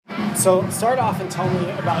So start off and tell me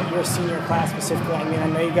about your senior class specifically. I mean, I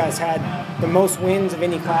know you guys had the most wins of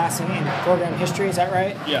any class in program history. Is that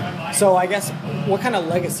right? Yeah. So I guess what kind of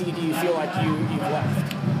legacy do you feel like you've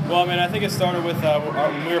left? Well, I mean, I think it started with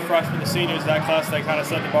when we were freshmen to seniors. That class, they kind of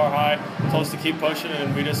set the bar high, told us to keep pushing,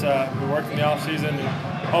 and we just we worked in the off season, and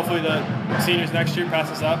hopefully the seniors next year pass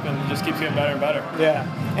us up and just keeps getting better and better. Yeah,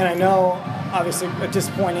 and I know obviously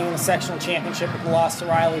disappointing in the sectional championship with the loss to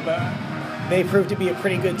Riley, but they proved to be a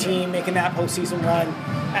pretty good team, making that postseason run.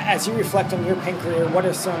 As you reflect on your Penn career, what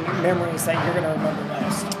are some memories that you're going to remember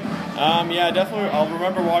most? Yeah, definitely. I'll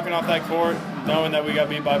remember walking off that court knowing that we got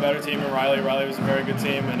beat by a better team in Riley. Riley was a very good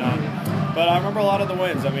team, and but I remember a lot of the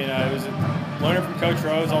wins. I mean, it was learning from Coach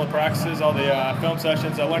Rhodes, all the practices, all the film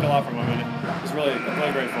sessions. I learned a lot from him, and I was really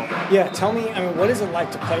grateful. Yeah, tell me, I mean, what is it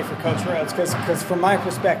like to play for Coach Rhodes? Because from my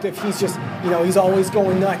perspective, he's just, he's always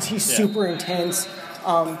going nuts. He's super intense.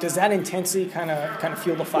 Does that intensity kind of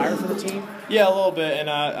fuel the fire for the team? Yeah, a little bit. And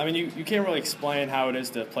I mean, you can't really explain how it is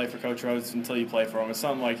to play for Coach Rhodes until you play for him. It's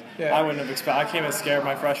something like I wouldn't have expected. I came in scared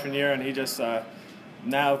my freshman year, and he just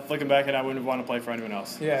now looking back, and I wouldn't want to play for anyone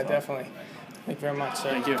else. Yeah, definitely. Thank you very much, sir.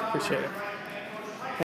 Thank you. Appreciate it.